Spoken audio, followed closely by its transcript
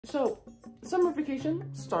So, summer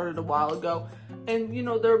vacation started a while ago, and you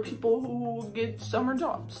know, there are people who get summer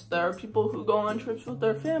jobs. There are people who go on trips with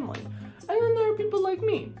their family. And then there are people like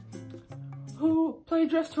me, who play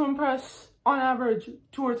Dress to Impress on average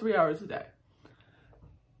 2 or 3 hours a day.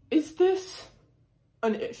 Is this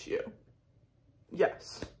an issue?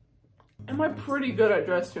 Yes. Am I pretty good at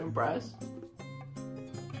Dress to Impress?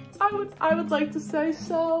 I would like to say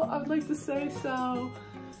so. I would like to say so.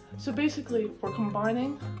 So basically, we're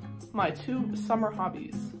combining my 2 summer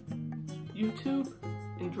hobbies, YouTube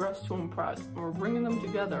and Dress to Impress, and we're bringing them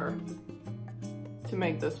together to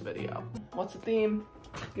make this video. What's the theme?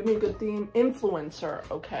 Give me a good theme. Influencer,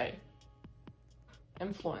 okay.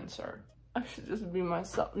 Influencer. I should just be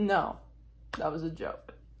myself. No, that was a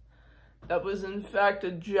joke. That was in fact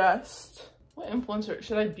a jest. What influencer?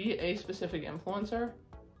 Should I be a specific influencer?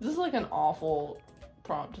 This is like an awful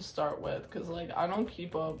prompt to start with, because like I don't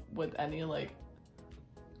keep up with any like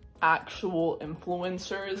actual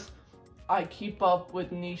influencers. I keep up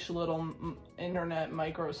with niche little internet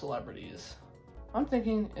micro celebrities. I'm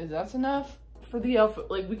thinking, is that enough for the outfit?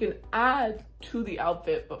 Like, we can add to the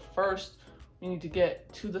outfit, but first we need to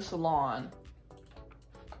get to the salon.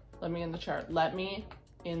 Let me in the chair. Let me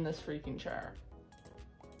in this freaking chair.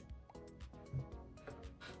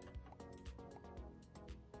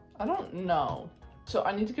 I don't know. So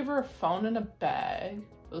I need to give her a phone and a bag.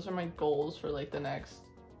 Those are my goals for like the next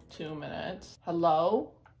 2 minutes.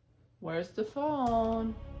 Hello? Where's the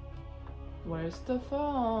phone? Where's the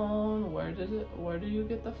phone? Where do you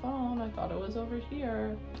get the phone? I thought it was over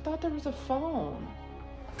here. I thought there was a phone.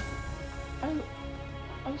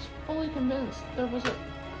 I was fully convinced there was a...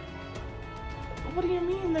 What do you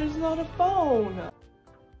mean there's not a phone?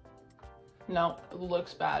 No, it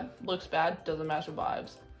looks bad. Looks bad, doesn't match the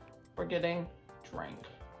vibes. We're getting drink.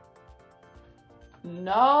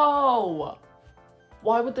 No!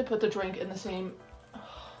 Why would they put the drink in the same...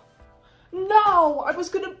 No! I was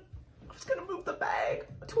gonna move the bag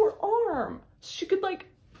to her arm. She could like...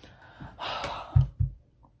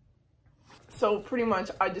 So pretty much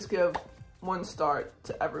I just give 1 star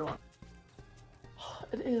to everyone.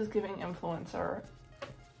 It is giving influencer.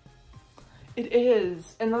 It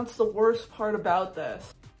is, and that's the worst part about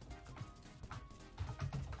this.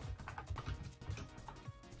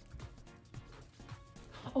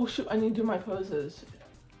 Oh shoot, I need to do my poses.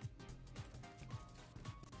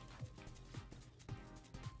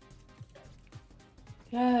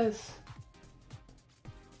 Yes.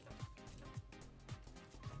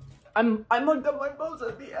 I mugged up my pose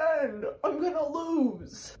at the end. I'm gonna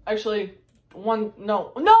lose. Actually,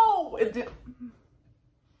 no, it didn't.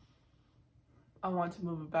 I want to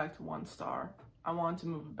move it back to 1 star. I want to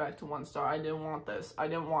move it back to 1 star. I didn't want this. I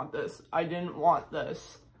didn't want this. I didn't want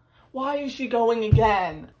this. Why is she going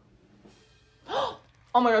again? Oh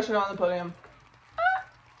my gosh, she's on the podium. Ah!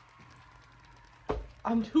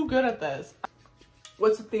 I'm too good at this.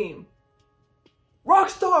 What's the theme?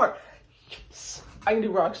 Rockstar! Yes! I can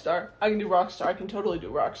do Rockstar. I can do Rockstar. I can totally do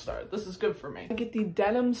Rockstar. This is good for me. I get the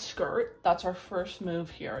denim skirt. That's our first move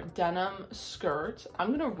here. Denim skirt.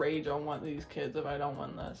 I'm gonna rage on one of these kids if I don't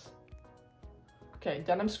win this. Okay,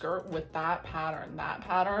 denim skirt with that pattern. That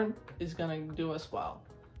pattern is gonna do us well.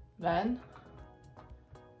 Then,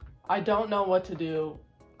 I don't know what to do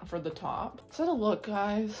for the top. Is that a look,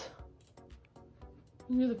 guys? Let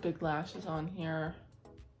me do the big lashes on here.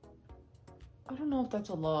 I don't know if that's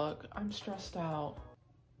a look. I'm stressed out.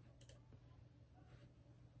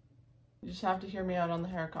 You just have to hear me out on the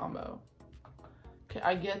hair combo. Okay,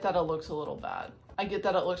 I get that it looks a little bad. I get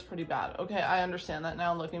that it looks pretty bad. Okay, I understand that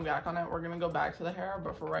now. Looking back on it, we're gonna go back to the hair,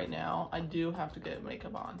 but for right now, I do have to get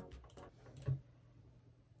makeup on.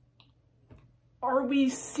 Are we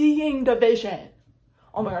seeing the vision?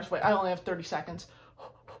 Oh my gosh, wait, I only have 30 seconds.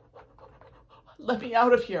 Let me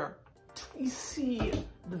out of here. We see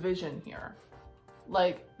the vision here.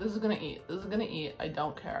 Like, this is gonna eat. This is gonna eat. I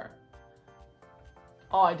don't care.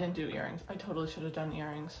 Oh, I didn't do earrings. I totally should have done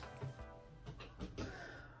earrings.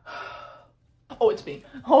 Oh, it's me.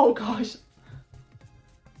 Oh gosh.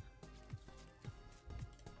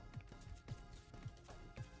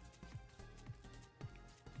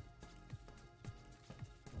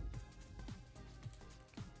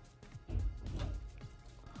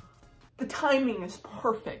 The timing is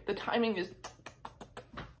perfect. The timing is...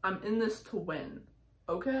 I'm in this to win,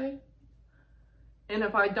 okay? And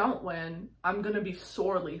if I don't win, I'm gonna be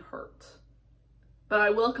sorely hurt. But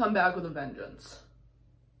I will come back with a vengeance.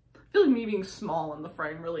 I feel like me being small in the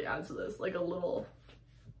frame really adds to this, like a little...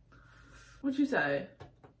 What'd you say?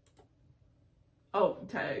 Oh,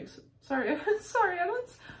 tags. Sorry, sorry, I don't...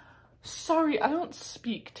 Sorry, I don't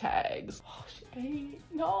speak tags. Oh, she ate.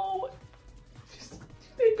 No. She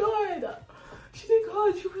did good. She did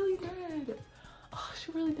good. She really did. Oh,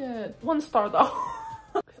 she really did. 1 star though.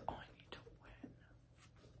 Oh, I need to win.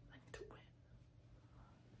 I need to win.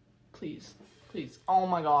 Please. Please. Oh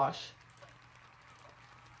my gosh.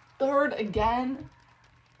 3rd again.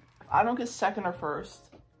 If I don't get 2nd or 1st,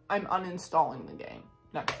 I'm uninstalling the game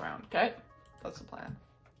next round, okay? That's the plan.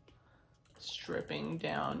 Stripping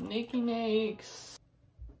down Nikki Nakes.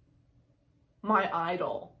 My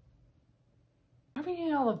idol. I'm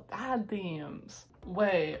getting all the bad themes.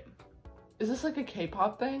 Wait, is this like a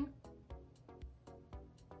K-pop thing?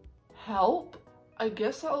 Help? I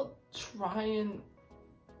guess I'll try and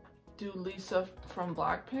do Lisa from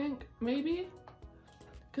Blackpink, maybe?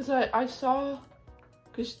 Cause I saw,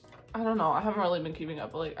 cause I don't know, I haven't really been keeping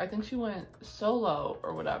up, but like I think she went solo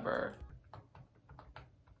or whatever.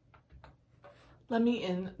 Let me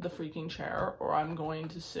in the freaking chair or I'm going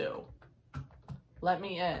to sue. Let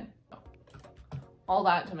me in. All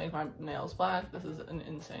that to make my nails black. This is an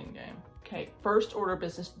insane game. Okay, first order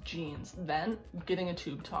business jeans, then getting a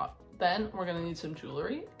tube top. Then we're gonna need some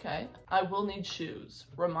jewelry, okay? I will need shoes.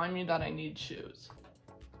 Remind me that I need shoes.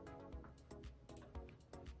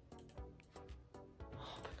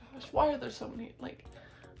 Oh my gosh, why are there so many, like,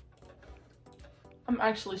 I'm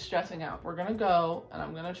actually stressing out. We're gonna go and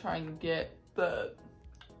I'm gonna try and get the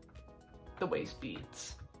waist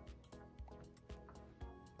beads.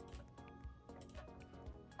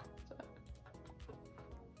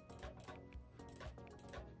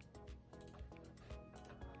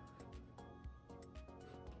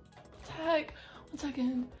 Tag, 1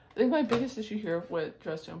 second. I think my biggest issue here with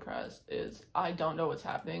Dress to Impress is I don't know what's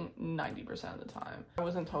happening 90% of the time. I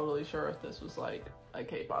wasn't totally sure if this was like a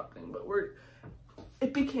K-pop thing, but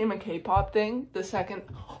it became a K-pop thing the second.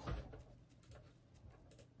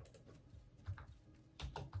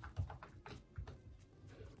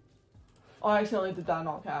 Oh, I accidentally did that in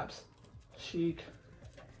all caps. Chic,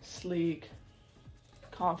 sleek,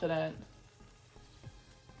 confident.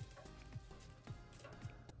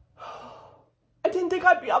 I didn't think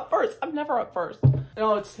I'd be up first. I'm never up first.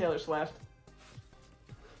 Oh, it's Taylor Swift.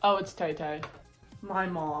 Oh, it's Tay Tay. My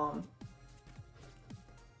mom.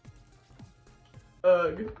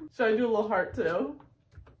 Ugh. Should I do a little heart too?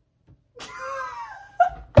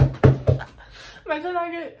 Imagine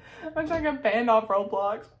I get banned off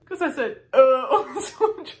Roblox because I said, oh,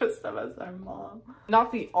 so I'm dressed up as their mom.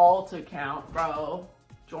 Not the alt account, bro.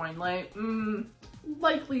 Join late.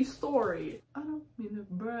 Likely story. I don't mean to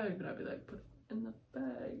brag, but I'd be like, put it in the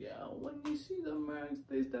bag, yeah. When you see the marks,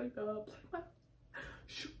 they stack up. Like,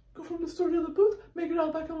 shoot, go from the store to the booth, make it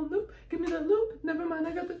all back on loop. Give me that loop. Never mind,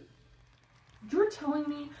 I got the. You're telling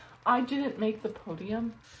me I didn't make the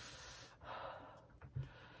podium?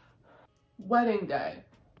 Wedding day.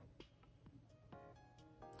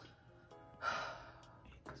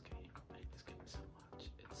 I hate this game so much.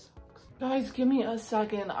 It sucks. Guys, give me a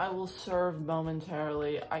second. I will serve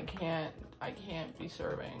momentarily. I can't be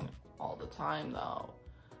serving all the time though.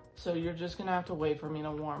 So you're just gonna have to wait for me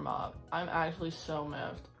to warm up. I'm actually so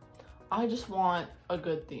miffed. I just want a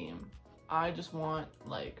good theme. I just want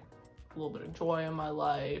like a little bit of joy in my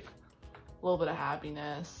life. A little bit of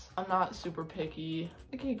happiness. I'm not super picky.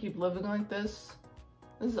 I can't keep living like this.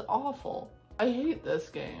 This is awful. I hate this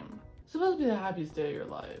game. It's supposed to be the happiest day of your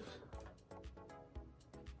life.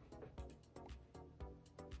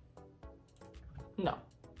 No.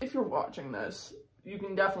 If you're watching this, you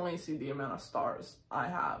can definitely see the amount of stars I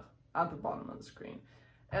have at the bottom of the screen.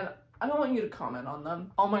 And I don't want you to comment on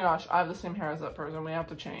them. Oh my gosh, I have the same hair as that person. We have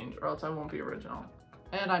to change or else I won't be original.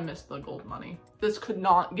 And I missed the gold money. This could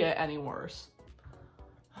not get any worse.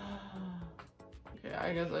 Okay,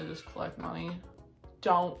 I guess I just collect money.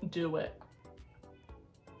 Don't do it.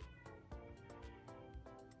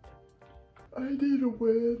 I need a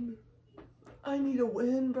win. I need a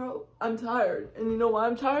win, bro. I'm tired. And you know why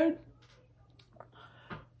I'm tired?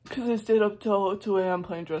 Because I stayed up till 2 a.m.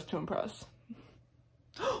 playing Dress to Impress.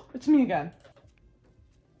 It's me again.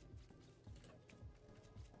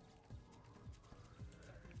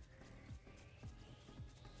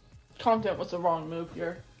 Content was the wrong move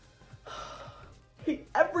here. Hate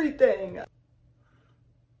everything.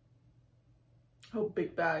 Hope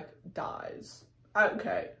Big Bag dies.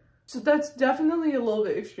 Okay. So that's definitely a little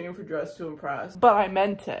bit extreme for Dress to Impress, but I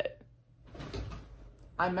meant it.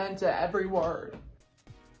 I meant it, every word.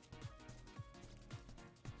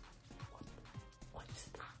 What is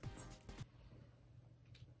that?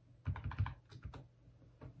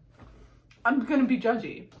 I'm gonna be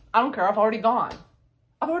judgy. I don't care, I've already gone.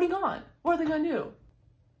 I've already gone. What are they gonna do?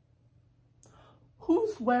 Who's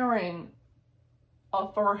Who's wearing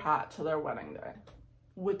a fur hat to their wedding day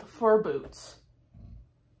with fur boots,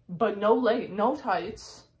 but no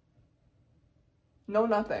tights, no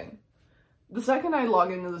nothing? The second I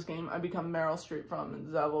log into this game, I become Meryl Streep from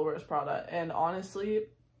The Devil Wears Prada, and honestly,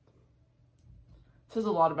 it says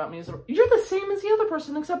a lot about me. You're the same as the other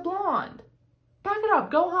person except blonde. Back it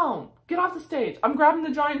up, go home, get off the stage. I'm grabbing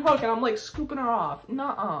the giant hook and I'm like scooping her off.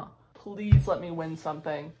 Nuh-uh. Please let me win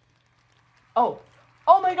something. Oh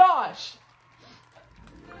my gosh!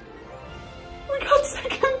 We got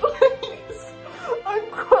second place!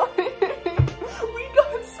 I'm crying! We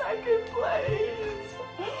got second place!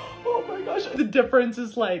 Oh my gosh, the difference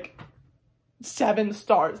is like 7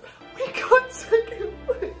 stars. We got second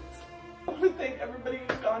place! I want to thank everybody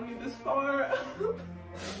who's gotten me this far.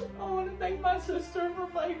 I want to thank my sister for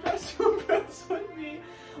playing Dress to Impress with me.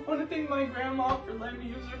 I want to thank my grandma for letting me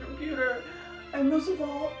use her computer. And most of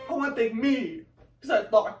all, I want to thank me, because I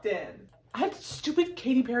locked in. I had this stupid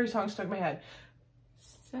Katy Perry song stuck in my head.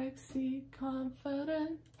 Sexy,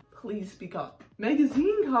 confident. Please speak up.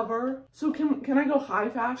 Magazine cover. So can I go high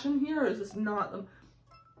fashion here, or is this not the...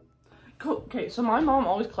 Okay, so my mom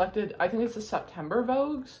always collected, I think it's the September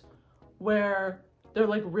Vogues, where they're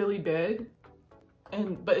like really big.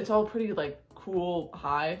 But it's all pretty like cool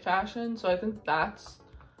high fashion, so I think that's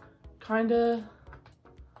kind of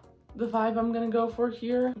the vibe I'm gonna go for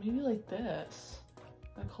here. Maybe like this,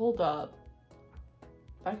 like hold up,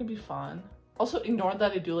 that could be fun. Also ignore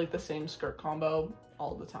that I do like the same skirt combo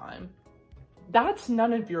all the time. That's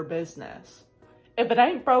none of your business. If it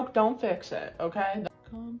ain't broke, don't fix it, okay?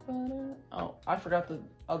 Oh, I forgot the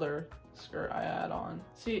other skirt I had on.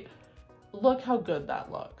 See, look how good that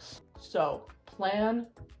looks. So plan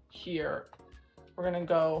here, we're gonna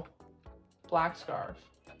go black scarf,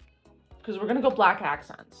 because we're gonna go black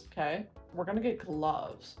accents, okay? We're gonna get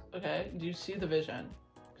gloves, okay? Do you see the vision?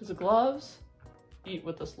 Because the gloves eat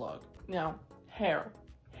with this look. Now, hair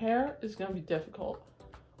is gonna be difficult.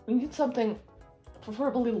 We need something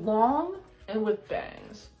preferably long and with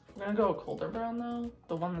bangs. I'm gonna go a colder brown though,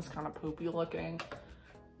 the one that's kind of poopy looking,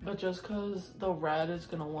 but just because the red is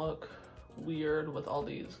gonna look weird with all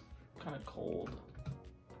these kind of cold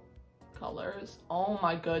colors. Oh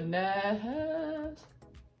my goodness.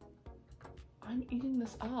 I'm eating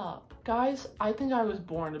this up. Guys, I think I was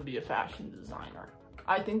born to be a fashion designer.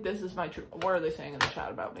 I think this is my true... What are they saying in the chat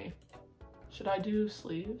about me? Should I do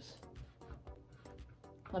sleeves?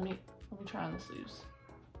 Let me try on the sleeves.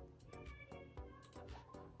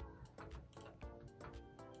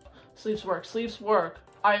 Sleeves work, sleeves work.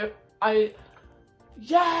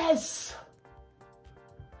 Yes!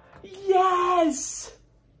 Yes!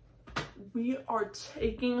 We are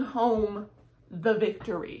taking home the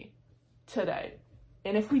victory today.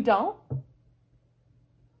 And if we don't,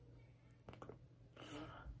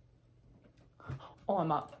 oh,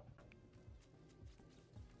 I'm up.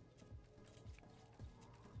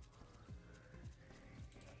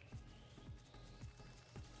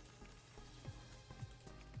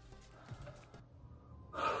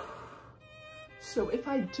 So if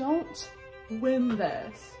I don't win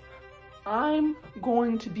this, I'm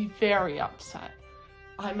going to be very upset.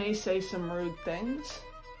 I may say some rude things,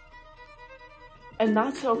 and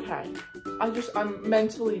that's okay. I'm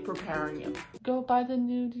mentally preparing you. Go buy the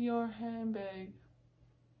new Dior handbag.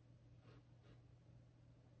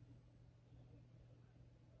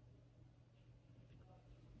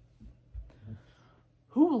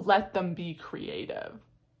 Who let them be creative?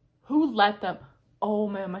 Who let them? Oh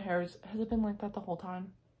man, my hair has it been like that the whole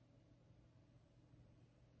time?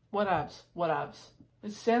 Whatevs.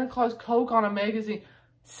 It's Santa Claus Coke on a magazine.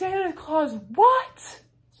 Santa Claus what?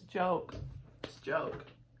 It's a joke. It's a joke.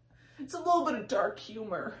 It's a little bit of dark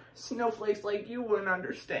humor. Snowflakes like you wouldn't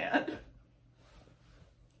understand.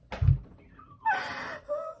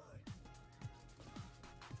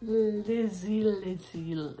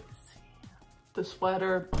 Lizzie. The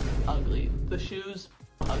sweater, ugly. The shoes,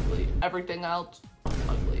 ugly. Everything else,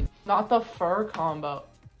 ugly. Not the fur combo.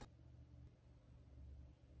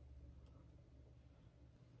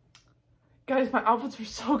 Guys, my outfits were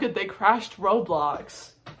so good, they crashed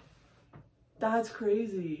Roblox. That's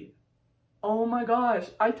crazy. Oh my gosh,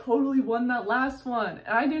 I totally won that last one,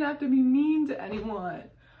 and I didn't have to be mean to anyone.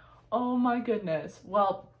 Oh my goodness.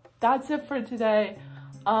 Well, that's it for today.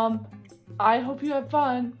 I hope you had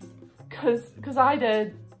fun, cause I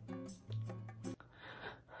did.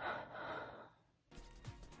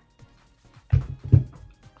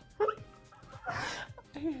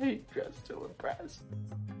 I hate Dress to Impress.